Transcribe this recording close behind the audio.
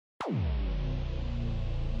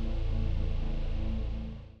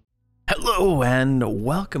Hello and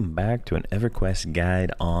welcome back to an Everquest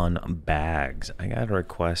guide on bags. I got a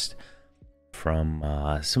request from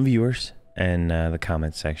some viewers in the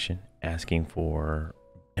comment section asking for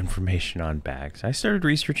information on bags. I started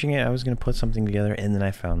researching it. I was going to put something together, and then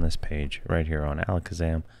I found this page right here on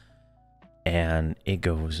Alakazam, and it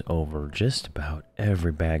goes over just about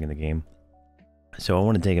every bag in the game. So I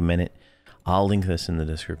want to take a minute. I'll link this in the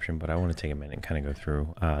description, but I want to take a minute and kind of go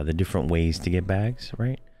through the different ways to get bags,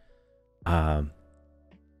 right?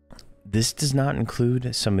 This does not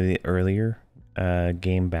include some of the earlier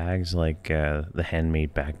game bags, like the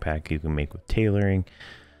handmade backpack you can make with tailoring,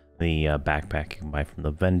 the backpack you can buy from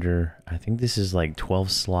the vendor. I think this is like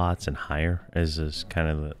 12 slots and higher is kind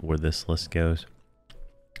of where this list goes,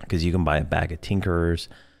 because you can buy a bag of Tinkerers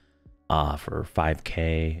for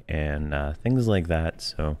 5k and things like that.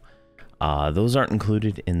 So those aren't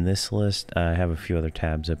included in this list. I have a few other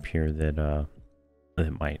tabs up here that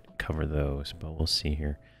might cover those, but we'll see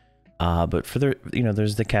here. But for the,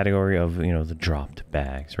 there's the category of, the dropped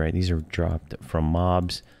bags, right? These are dropped from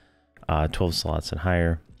mobs, 12 slots and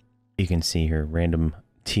higher. You can see here, random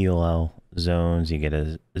TLL zones, you get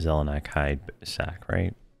a Zelenak hide sack,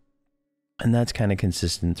 right? And that's kind of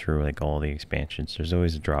consistent through like all the expansions. There's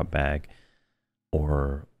always a drop bag,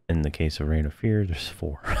 or in the case of Reign of Fear, there's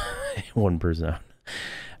 4, 1 per zone.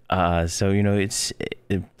 So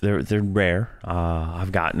they're rare.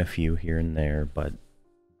 I've gotten a few here and there, but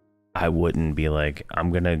I wouldn't be like,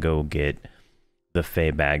 I'm gonna go get the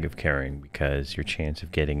Fey bag of carrying, because your chance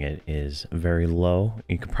of getting it is very low.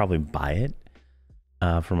 You could probably buy it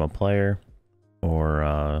from a player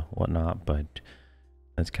or whatnot, but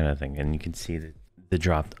that's kind of thing. And you can see that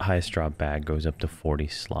the highest drop bag goes up to 40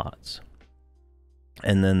 slots.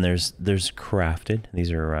 And then there's crafted.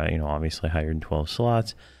 These are obviously higher than 12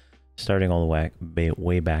 slots. Starting all the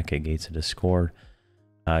way back at Gates of Discord,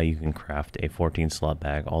 you can craft a 14 slot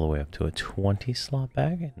bag all the way up to a 20 slot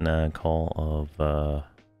bag in Call of the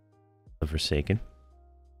Forsaken.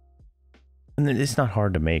 And it's not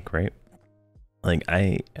hard to make, right? Like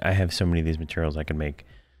I have so many of these materials, I can make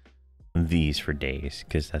these for days,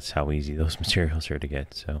 because that's how easy those materials are to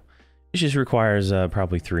get. So it just requires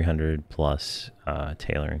probably 300 plus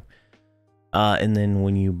tailoring. And then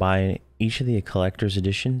when you buy each of the collector's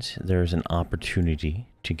editions, there's an opportunity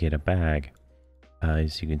to get a bag.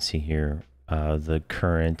 As you can see here, the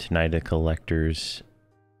current Night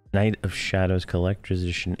of Shadows Collector's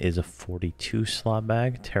Edition is a 42 slot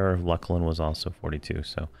bag. Terror of Lucklin was also 42,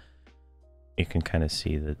 so you can kind of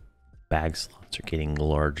see that bag slots are getting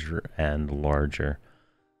larger and larger.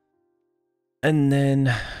 And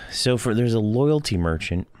then, there's a loyalty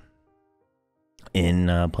merchant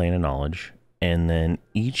in Plane of Knowledge. And then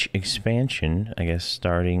each expansion, I guess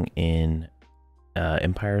starting in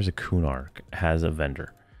Empires of Kunark, has a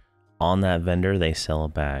vendor. On that vendor, they sell a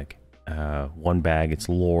bag. One bag, it's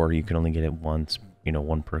lore. You can only get it once,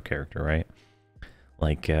 1 per character, right?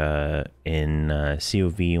 Like in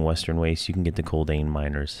COV and Western Waste, you can get the Coldane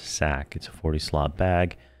Miner's sack. It's a 40 slot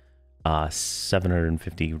bag.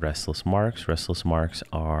 750 Restless Marks. Restless Marks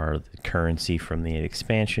are the currency from the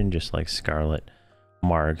expansion, just like Scarlet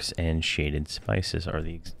Marks and Shaded Spices are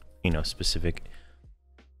the specific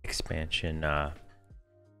expansion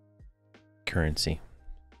currency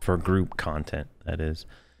for group content, that is.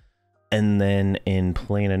 And then in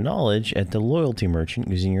Plane of Knowledge, at the loyalty merchant,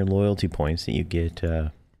 using your loyalty points that you get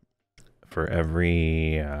for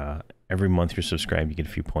every month you're subscribed, you get a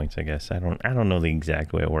few points, I guess. I don't know the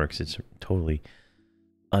exact way it works. It's totally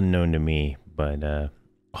unknown to me, but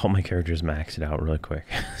all my characters max it out really quick.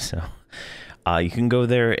 So you can go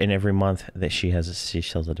there, and every month that she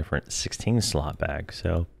sells a different 16 slot bag.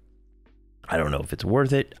 So I don't know if it's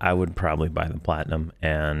worth it. I would probably buy the platinum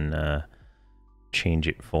and change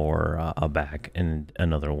it for a bag in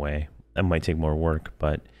another way. That might take more work,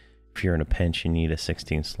 but if you're in a pinch, you need a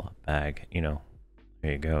 16 slot bag. There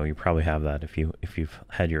you go. You probably have that if you've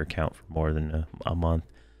had your account for more than a month.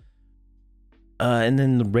 And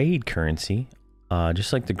then the raid currency,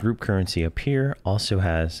 just like the group currency up here, also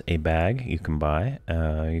has a bag you can buy.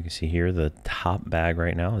 You can see here the top bag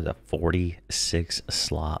right now is a 46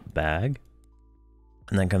 slot bag,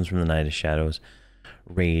 and that comes from the Night of Shadows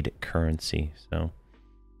raid currency. So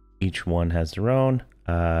each one has their own.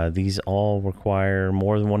 These all require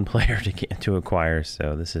more than 1 player to acquire.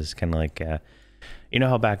 So this is kind of like how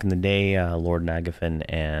back in the day Lord Nagafin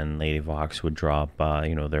and Lady Vox would drop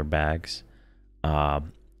their bags.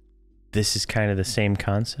 This is kind of the same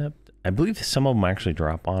concept. I believe some of them actually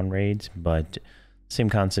drop on raids, but same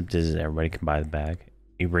concept is everybody can buy the bag.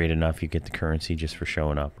 You raid enough, you get the currency just for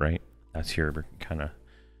showing up, right? That's your kind of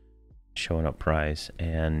showing up prize,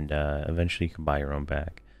 and eventually you can buy your own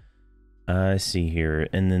bag. Let's see here,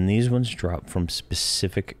 and then these ones drop from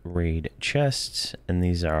specific raid chests, and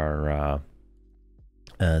these are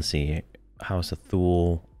let's see, House of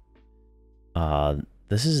Thule.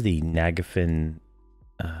 This is the Nagafin,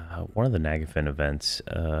 one of the Nagafin events,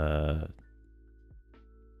 and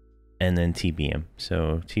then TBM.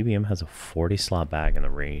 So TBM has a 40 slot bag in the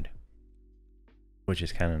raid, which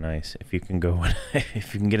is kind of nice. If you can go,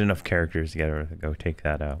 if you can get enough characters together, go take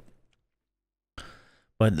that out.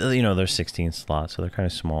 But you know, there's 16 slots, so they're kind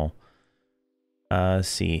of small.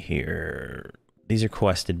 See here, these are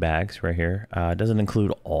quested bags right here. It doesn't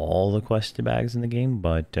include all the quested bags in the game,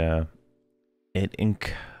 but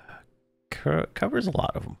it covers a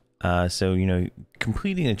lot of them. So you know,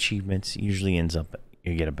 completing achievements usually ends up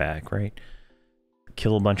you get a bag, right?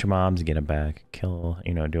 Kill a bunch of mobs, get a bag. Kill,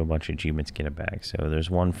 you know, do a bunch of achievements, get a bag. So there's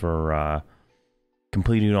one for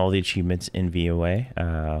completing all the achievements in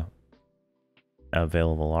VOA,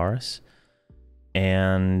 available Aris,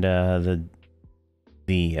 and the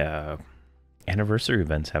anniversary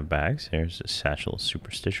events have bags. There's a satchel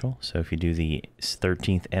superstitial. So if you do the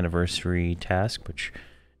 13th anniversary task, which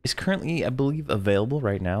is currently, I believe, available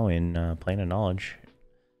right now in Plane of Knowledge.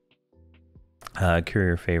 Cure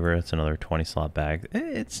your favor, it's another 20 slot bag.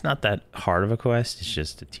 It's not that hard of a quest, it's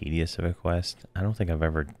just a tedious of a quest. I don't think I've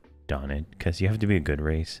ever done it because you have to be a good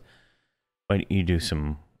race, but you do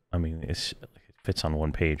some, I mean, it fits on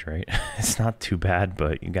one page, right? It's not too bad,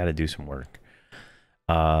 but you got to do some work.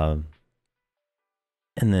 And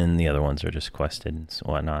then the other ones are just quested and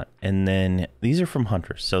whatnot. And then these are from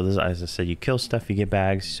hunters. So this, as I said, you kill stuff, you get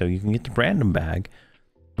bags, so you can get the random bag.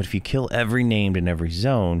 But if you kill every named in every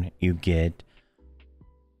zone, you get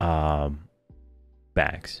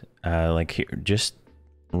bags. Like here, just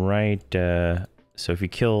right. So if you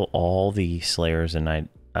kill all the Slayers in Night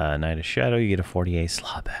of Shadow, you get a 48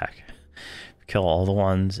 slot bag. If you kill all the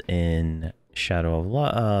ones in Shadow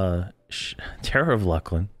of Terror of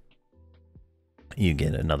Lucklin, you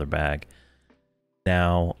get another bag.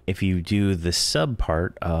 Now, if you do the sub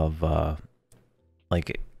part of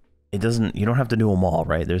like it doesn't, you don't have to do them all,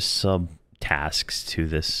 right? There's sub tasks to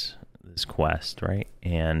this quest, right?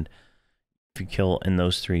 And if you kill in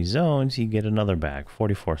those 3 zones, you get another bag,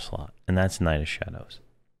 44 slot, and that's Night of Shadows.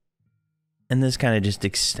 And this kind of just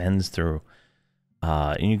extends through,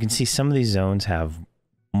 and you can see some of these zones have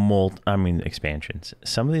expansions.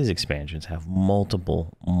 Some of these expansions have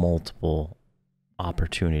multiple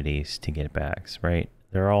opportunities to get bags, right?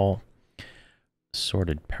 They're all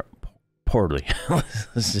sorted poorly.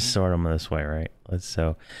 Let's just sort them this way, right?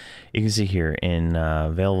 So you can see here in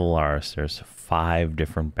available Aris, there's 5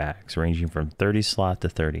 different bags ranging from 30 slot to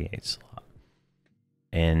 38 slot.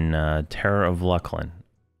 In Terror of Lucklin,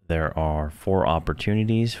 there are 4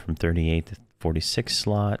 opportunities from 38 to 46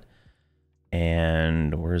 slot.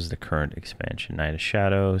 And where's the current expansion? Night of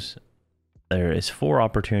Shadows. There is 4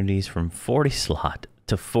 opportunities from 40 slot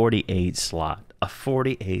to 48 slot. A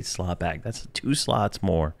 48 slot bag. That's 2 slots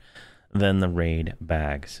more than the raid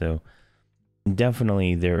bag. So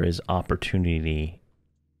definitely there is opportunity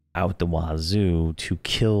out the wazoo to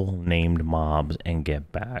kill named mobs and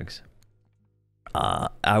get bags.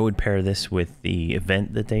 I would pair this with the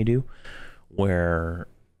event that they do, where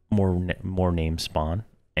more names spawn,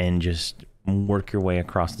 and just work your way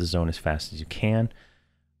across the zone as fast as you can.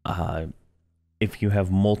 If you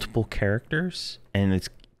have multiple characters and it's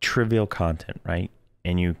trivial content, right?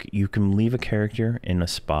 And you can leave a character in a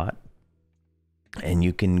spot and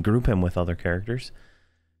you can group him with other characters.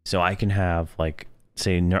 So I can have, like,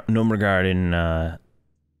 say, Nomregard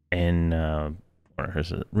in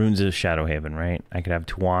Runes of Shadowhaven, right? I could have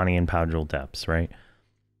Tuani and Poudril Depths, right?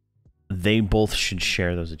 They both should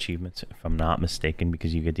share those achievements, if I'm not mistaken,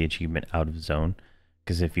 because you get the achievement out of zone.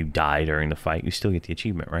 Because if you die during the fight, you still get the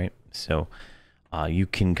achievement, right? So you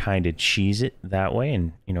can kind of cheese it that way,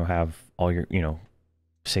 and have all your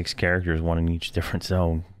 6 characters, one in each different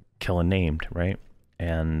zone, kill a named, right?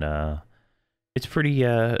 And it's pretty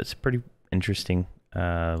interesting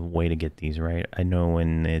way to get these, right? I know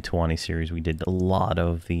in the Tuani series we did a lot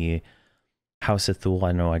of the House of Thule.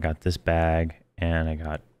 I know I got this bag, and I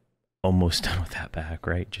got almost done with that bag,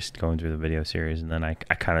 right? Just going through the video series, and then I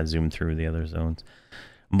kind of zoomed through the other zones.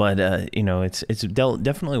 But it's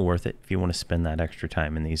definitely worth it if you want to spend that extra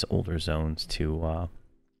time in these older zones to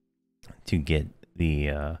get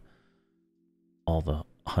the all the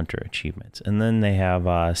hunter achievements. And then they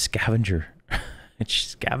have scavenger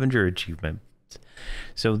achievement.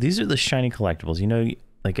 So these are the shiny collectibles.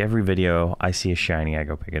 Like every video I see a shiny, I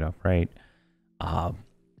go pick it up, right?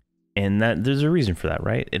 And that there's a reason for that,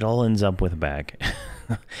 right? It all ends up with a bag.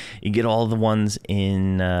 You get all the ones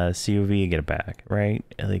in COV, you get a bag, right?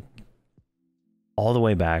 Like all the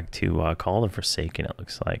way back to Call of Forsaken, it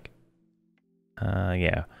looks like.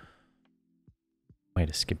 Yeah. Might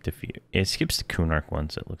have skipped a few. It skips the Kunark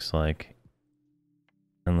ones, it looks like.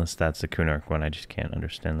 Unless that's the Kunark one, I just can't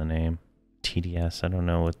understand the name. TDS, I don't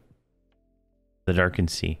know what. The Darkened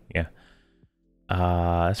Sea, yeah.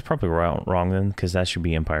 That's probably wrong then, because that should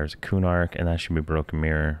be Empires of Kunark, and that should be Broken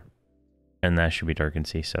Mirror, and that should be Darkened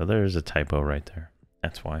Sea. So there's a typo right there.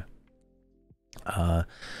 That's why.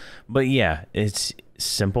 But yeah, it's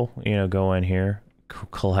simple. You know, go in here,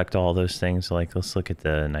 collect all those things. Like, let's look at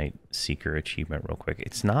the Night Seeker achievement real quick.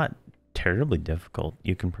 It's not terribly difficult.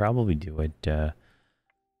 You can probably do it.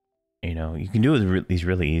 You know, you can do it these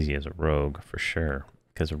really easy as a rogue for sure,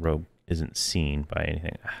 because a rogue isn't seen by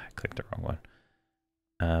anything. I clicked the wrong one.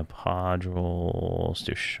 Podrels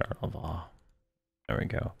to Charlevoix. There we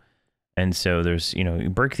go. And so there's, you know, you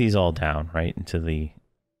break these all down, right, into the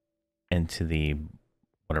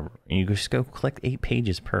whatever, and you just go collect 8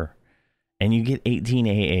 pages per, and you get 18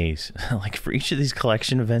 AAs. Like for each of these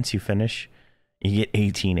collection events you finish, you get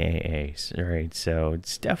 18 AAs, right? So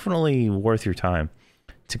it's definitely worth your time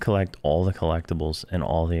to collect all the collectibles and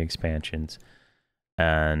all the expansions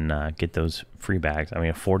and get those free bags. I mean,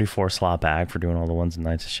 a 44 slot bag for doing all the ones in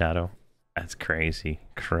Knights of Shadow. That's crazy,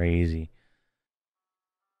 crazy.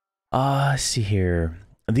 Let's see here.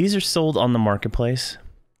 These are sold on the marketplace.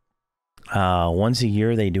 Once a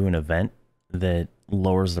year they do an event that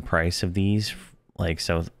lowers the price of these. Like,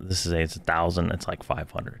 so this is it's 1,000, it's like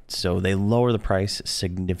 500. So they lower the price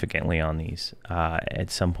significantly on these at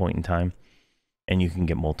some point in time, and you can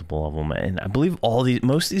get multiple of them. And I believe most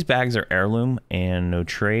of these bags are heirloom and no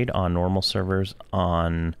trade on normal servers.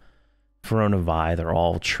 On Verona Vi, they're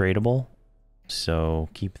all tradable. So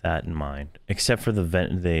keep that in mind. Except for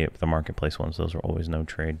the marketplace ones, those are always no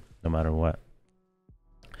trade, no matter what.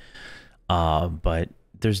 But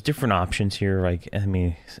there's different options here. Like, I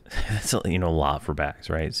mean, that's, you know, a lot for bags,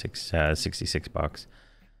 right? 66 bucks,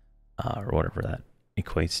 or whatever that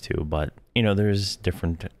equates to. But, you know, there's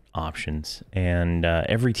different options, and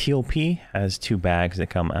every TLP has 2 bags that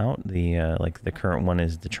come out. The like the current one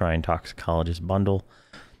is the Trying Toxicologist bundle,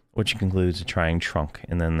 which includes a Trying Trunk,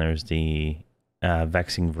 and then there's the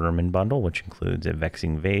Vexing Vermin bundle, which includes a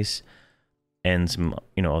Vexing Vase and some,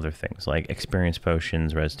 you know, other things like experience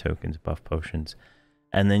potions, res tokens, buff potions.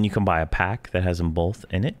 And then you can buy a pack that has them both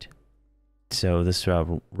in it. So this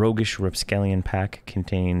Roguish Rapscallion pack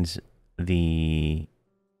contains the...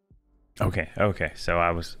 Okay, so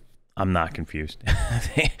I'm not confused.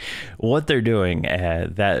 What they're doing,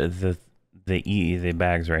 the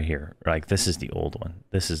bags right here, like this is the old one,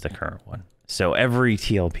 this is the current one. So every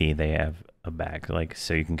TLP they have a bag, like,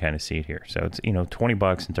 so you can kind of see it here. So it's, you know, 20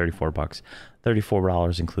 bucks and 34 bucks.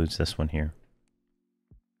 $34 includes this one here.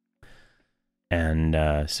 And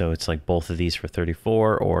so it's like both of these for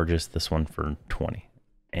 34 or just this one for 20.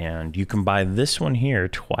 And you can buy this one here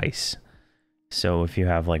twice. So if you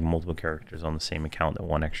have like multiple characters on the same account that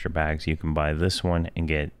want extra bags, you can buy this one and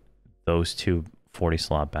get those 2 40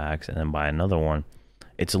 slot bags, and then buy another one.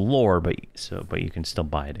 It's lore, but you can still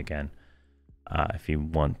buy it again if you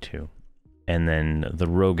want to. And then the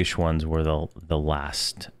roguish ones were the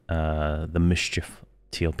last, the Mischief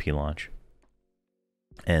TLP launch.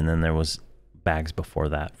 And then there was bags before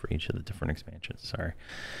that for each of the different expansions. Sorry,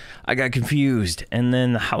 I got confused. And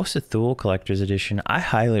then the House of Thule Collector's Edition. I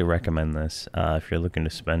highly recommend this if you're looking to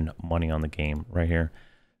spend money on the game right here.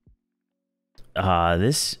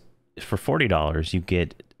 This, for $40, you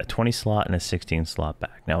get a 20 slot and a 16 slot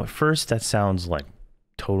bag. Now, at first, that sounds like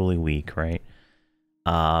totally weak, right?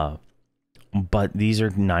 But these are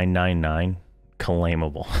 $9.99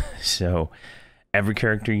 claimable. So every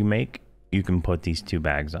character you make, you can put these 2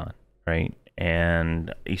 bags on, right?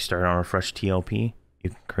 And you start on a fresh TLP,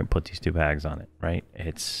 you can put these 2 bags on it, right?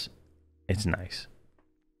 It's nice.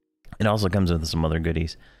 It also comes with some other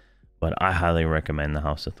goodies, but I highly recommend the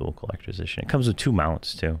House of Thule Collector's Edition. It comes with 2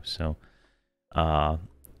 mounts too, so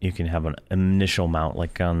you can have an initial mount,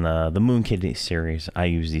 like on the Moon Kid series. I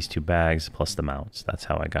use these 2 bags plus the mounts. That's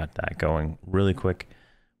how I got that going really quick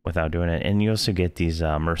without doing it. And you also get these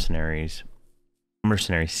mercenary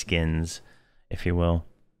skins, if you will,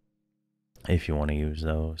 if you want to use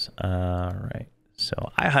those. Right.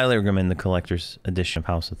 So I highly recommend the collector's edition of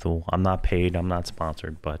House of Thule. I'm not paid, I'm not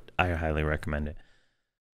sponsored, but I highly recommend it.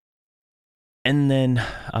 And then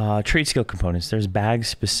trade skill components. There's bags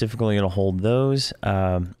specifically to hold those.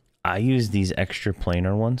 I use these extra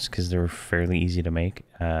planar ones because they're fairly easy to make.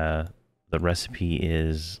 The recipe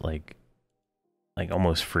is like like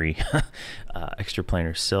almost free. Extra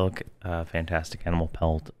planar silk, fantastic animal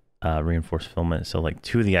pelt, reinforced filament. So like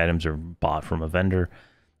 2 of the items are bought from a vendor,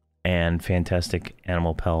 and fantastic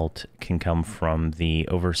animal pelt can come from the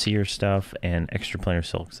overseer stuff, and extra planar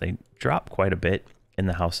silks. They drop quite a bit in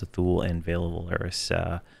the House of Thule and Vale of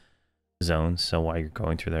Alaris zones. So while you're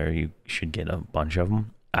going through there, you should get a bunch of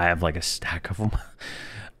them. I have like a stack of them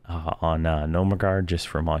on Nomergard, just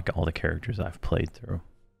from like all the characters I've played through.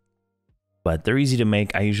 But they're easy to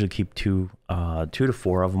make. I usually keep 2 to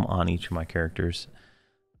 4 of them on each of my characters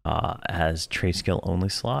as trade skill only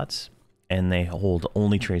slots, and they hold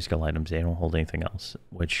only trade skill items. They don't hold anything else,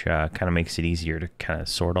 which kind of makes it easier to kind of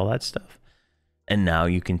sort all that stuff. And now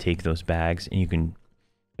you can take those bags and you can,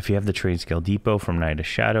 if you have the trade skill depot from Night of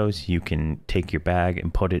Shadows, you can take your bag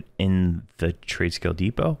and put it in the trade skill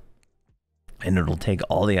depot, and it'll take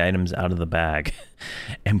all the items out of the bag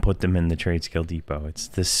and put them in the trade skill depot. It's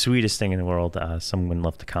the sweetest thing in the world. Someone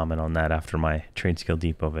left a comment on that after my trade skill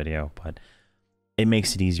depot video, but it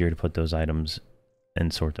makes it easier to put those items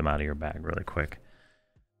and sort them out of your bag really quick.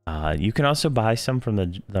 You can also buy some from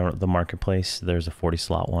the marketplace. There's a 40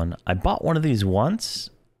 slot one. I bought one of these once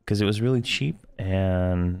because it was really cheap,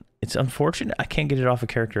 and it's unfortunate I can't get it off a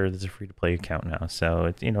character that's a free-to-play account now. So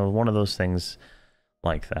it's, you know, one of those things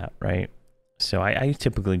like that, right? So I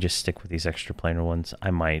typically just stick with these extra planar ones.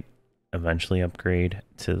 I might eventually upgrade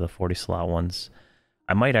to the 40 slot ones.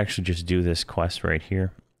 I might actually just do this quest right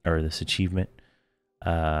here, or this achievement,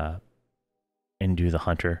 and do the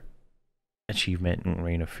hunter achievement in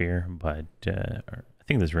Reign of Fear. But I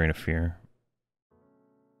think there's Reign of Fear.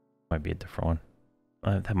 Might be a different one.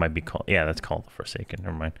 That might be called, yeah, that's called the Forsaken.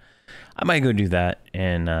 Never mind. I might go do that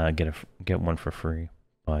and get one for free.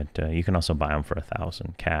 But you can also buy them for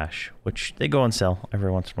 1,000 cash, which they go on sale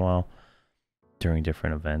every once in a while during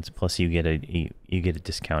different events. Plus, you get a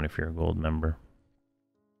discount if you're a gold member.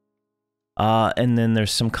 And then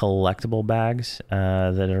there's some collectible bags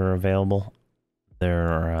that are available.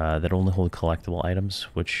 They're that only hold collectible items,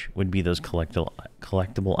 which would be those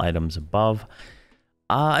collectible items above.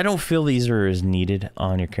 I don't feel these are as needed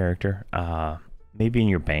on your character. Maybe in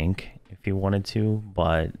your bank if you wanted to,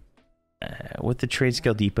 but with the Trade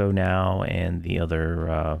Skill Depot now and the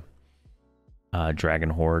other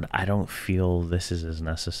Dragon Horde, I don't feel this is as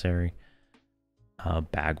necessary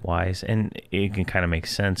bag-wise, and it can kind of make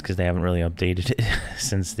sense because they haven't really updated it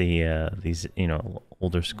since the these, you know,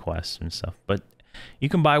 older quests and stuff. But you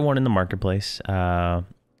can buy one in the marketplace.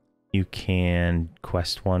 You can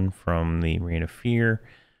quest one from the Reign of Fear.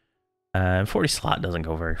 40 slot doesn't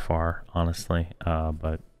go very far, honestly,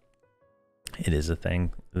 but it is a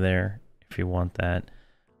thing there if you want that.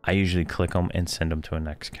 I usually click them and send them to a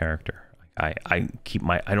next character. I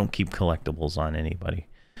don't keep collectibles on anybody.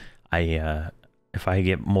 If I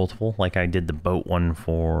get multiple, like I did the boat one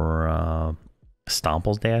for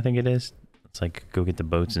Stomple's Day, I think it is. It's like go get the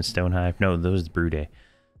boats in Stonehive. No, those Brew Day.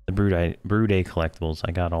 The Brew Day collectibles.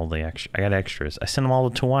 I got all the extra. I got extras. I sent them all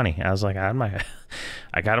to Tawani. I was like, I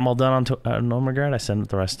got them all done on Nomergard. I sent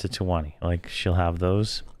the rest to Tawani. Like, she'll have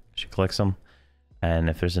those. She clicks them, and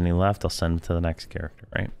if there's any left, I'll send them to the next character.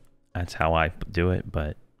 Right? That's how I do it.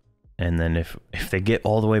 But and then if they get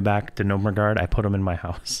all the way back to Nomergard, I put them in my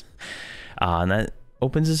house. And that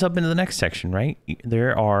opens us up into the next section. Right?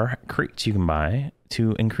 There are crates you can buy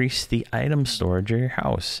to increase the item storage of your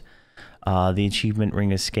house. The achievement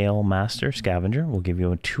Ring of Scale Master Scavenger will give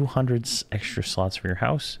you 200 extra slots for your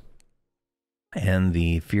house. And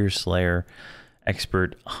the Fear Slayer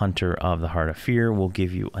Expert Hunter of the Heart of Fear will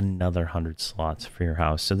give you another 100 slots for your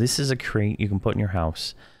house. So this is a crate you can put in your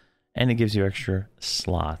house, and it gives you extra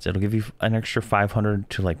slots. It'll give you an extra 500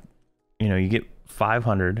 to, like, you know, you get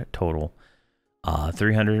 500 total.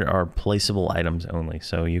 300 are placeable items only,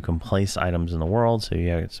 so you can place items in the world. So you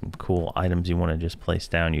have some cool items you want to just place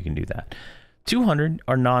down, you can do that. 200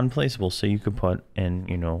 are non-placeable, so you could put in,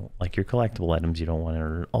 you know, like your collectible items you don't want,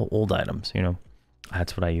 or old items, you know.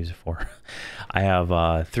 That's what I use it for. I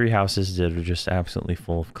have 3 houses that are just absolutely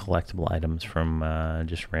full of collectible items from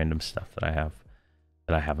just random stuff that I have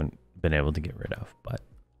that I haven't been able to get rid of. But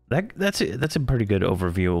that's a pretty good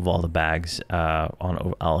overview of all the bags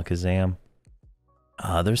on Alakazam.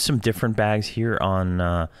 There's some different bags here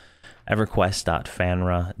on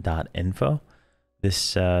everquest.fanra.info.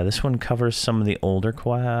 This one covers some of the older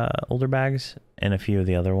bags and a few of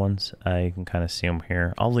the other ones. You can kind of see them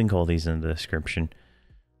here. I'll link all these in the description.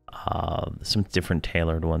 Some different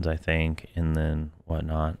tailored ones, I think, and then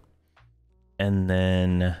whatnot. And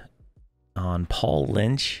then on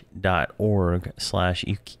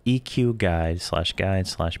paullynch.org/EQ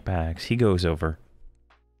guide/bags, he goes over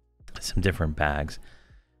some different bags.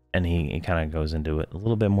 and he kind of goes into it a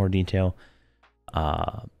little bit more detail.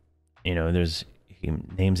 You know, he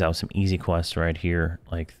names out some easy quests right here,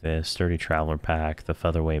 like the Sturdy Traveler Pack, the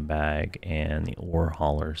Featherweight Bag, and the Ore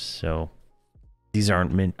Haulers. So these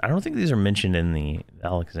aren't I don't think these are mentioned in the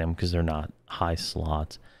Alakazam because they're not high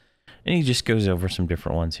slots. And he just goes over some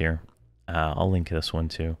different ones here. I'll link this one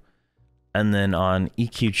too. And then on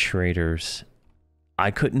EQ Traders, I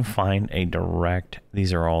couldn't find a direct,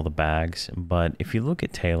 these are all the bags, but if you look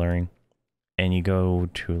at tailoring and you go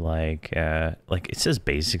to like it says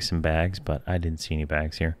basics and bags, but I didn't see any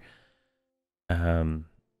bags here. Some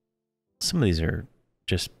of these are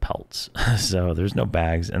just pelts. So there's no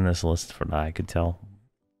bags in this list for that I could tell.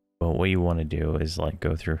 But what you want to do is like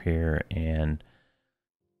go through here and,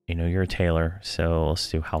 you know, you're a tailor. So let's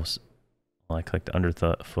do house. I clicked under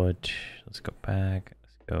the foot. Let's go back.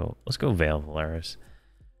 Let's go Veil Valaris.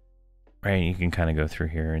 Right, you can kind of go through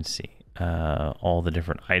here and see all the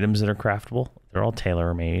different items that are craftable. They're all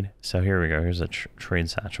tailor made. So here we go. Here's a trade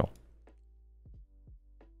satchel.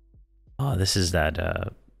 Oh, this is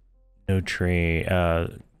that no trade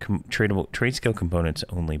tradable trade skill components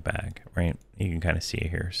only bag, right? You can kind of see it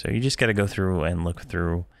here. So you just got to go through and look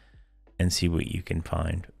through and see what you can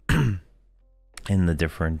find in the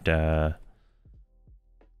different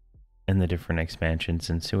expansions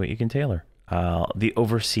and see what you can tailor. The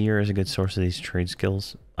Overseer is a good source of these trade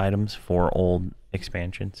skills items for old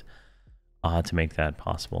expansions to make that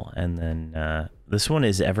possible. And then this one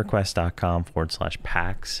is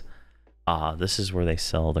everquest.com/packs. This is where they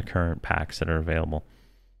sell the current packs that are available.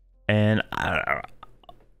 And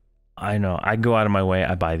I know I go out of my way.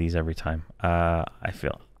 I buy these every time. I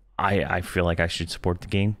feel like I should support the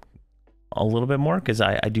game a little bit more because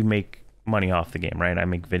I do make money off the game, right? I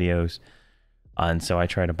make videos. And so I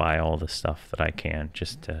try to buy all the stuff that I can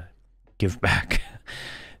just to give back.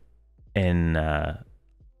 And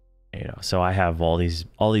you know, so I have all these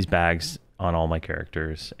bags on all my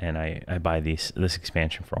characters, and I buy this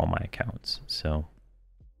expansion for all my accounts. So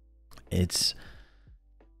it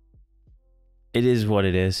is what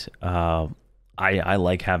it is. I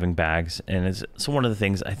like having bags, and it's one of the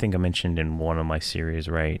things I think I mentioned in one of my series,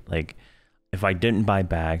 right? Like if I didn't buy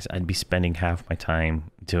bags, I'd be spending half my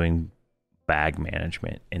time doing bag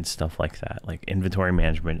management and stuff like that. Like inventory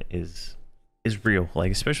management is real,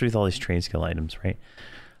 like especially with all these trade skill items, right?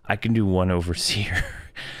 I can do one Overseer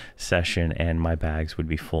session and my bags would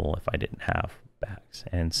be full if I didn't have bags.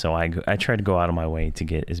 And so I try to go out of my way to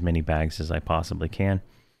get as many bags as I possibly can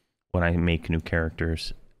when I make new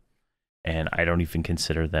characters, and I don't even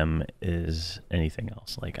consider them as anything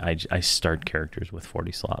else. Like I start characters with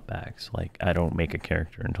 40 slot bags. Like I don't make a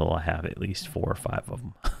character until I have at least 4 or 5 of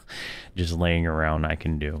them just laying around I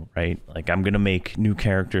can do, right? Like I'm gonna make new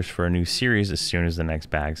characters for a new series as soon as the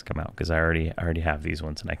next bags come out, because I already have these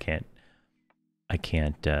ones, and I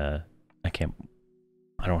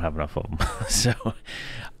don't have enough of them. So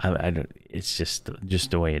I don't, it's just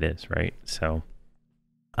the way it is, right? So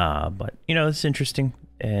but you know, it's interesting.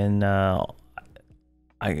 And you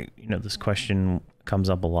know, this question comes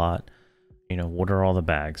up a lot. You know, what are all the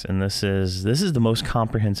bags? And this is the most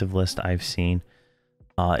comprehensive list I've seen.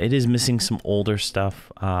 It is missing some older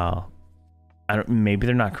stuff. Maybe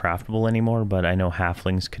they're not craftable anymore, but I know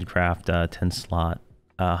halflings could craft 10 slot,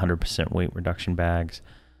 100% weight reduction bags,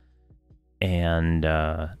 and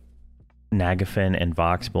Nagafin and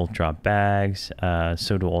Vox both drop bags.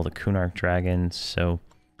 So do all the Kunark dragons. So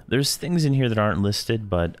there's things in here that aren't listed,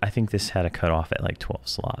 but I think this had a cutoff at like 12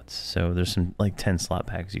 slots. So there's some like 10 slot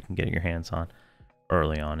bags you can get your hands on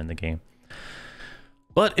early on in the game.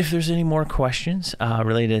 But if there's any more questions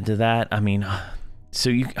related to that, I mean,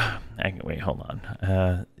 so wait, hold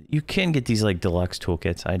on. You can get these like deluxe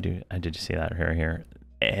toolkits. I did see that here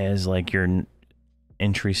as like your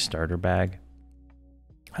entry starter bag.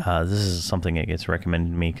 This is something that gets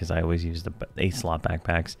recommended to me because I always use the 8 slot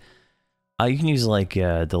backpacks. You can use like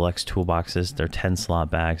deluxe toolboxes. They're 10 slot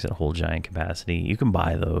bags that hold giant capacity. You can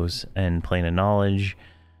buy those and Plane of Knowledge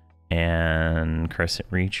and Crescent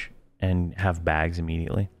Reach and have bags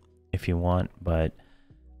immediately if you want. But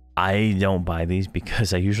I don't buy these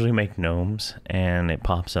because I usually make gnomes and it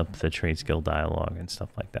pops up the trade skill dialogue and stuff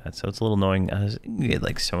like that. So it's a little annoying. You get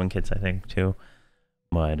like sewing kits, I think, too.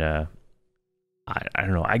 But I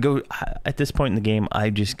don't know. At this point in the game, I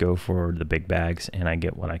just go for the big bags and I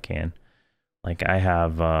get what I can. Like I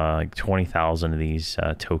have like 20,000 of these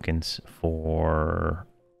tokens for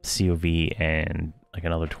COV and like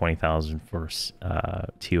another 20,000 for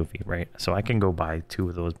TOV, right? So I can go buy 2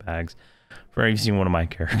 of those bags for every single one of my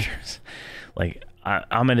characters. Like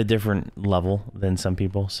I'm at a different level than some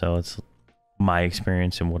people, so it's my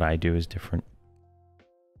experience and what I do is different.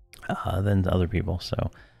 than other people.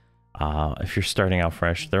 So if you're starting out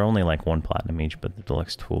fresh, they're only like 1 platinum each, but the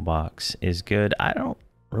deluxe toolbox is good. I don't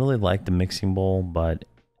really like the mixing bowl, but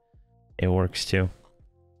it works too.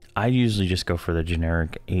 I usually just go for the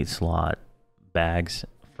generic 8-slot bags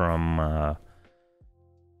from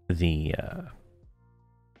the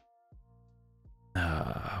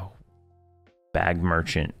Bag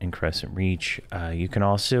Merchant in Crescent Reach. You can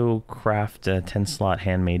also craft 10-slot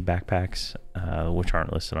handmade backpacks, which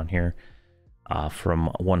aren't listed on here, from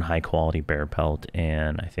one high-quality bear pelt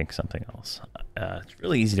and I think something else. It's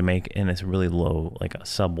really easy to make, and it's really low, like a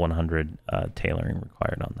sub 100 tailoring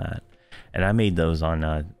required on that. And I made those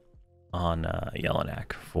on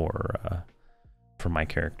Yellowknack for my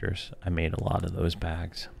characters. I made a lot of those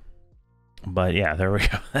bags. But yeah, there we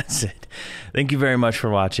go. That's it. Thank you very much for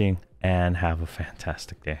watching, and have a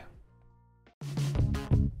fantastic day.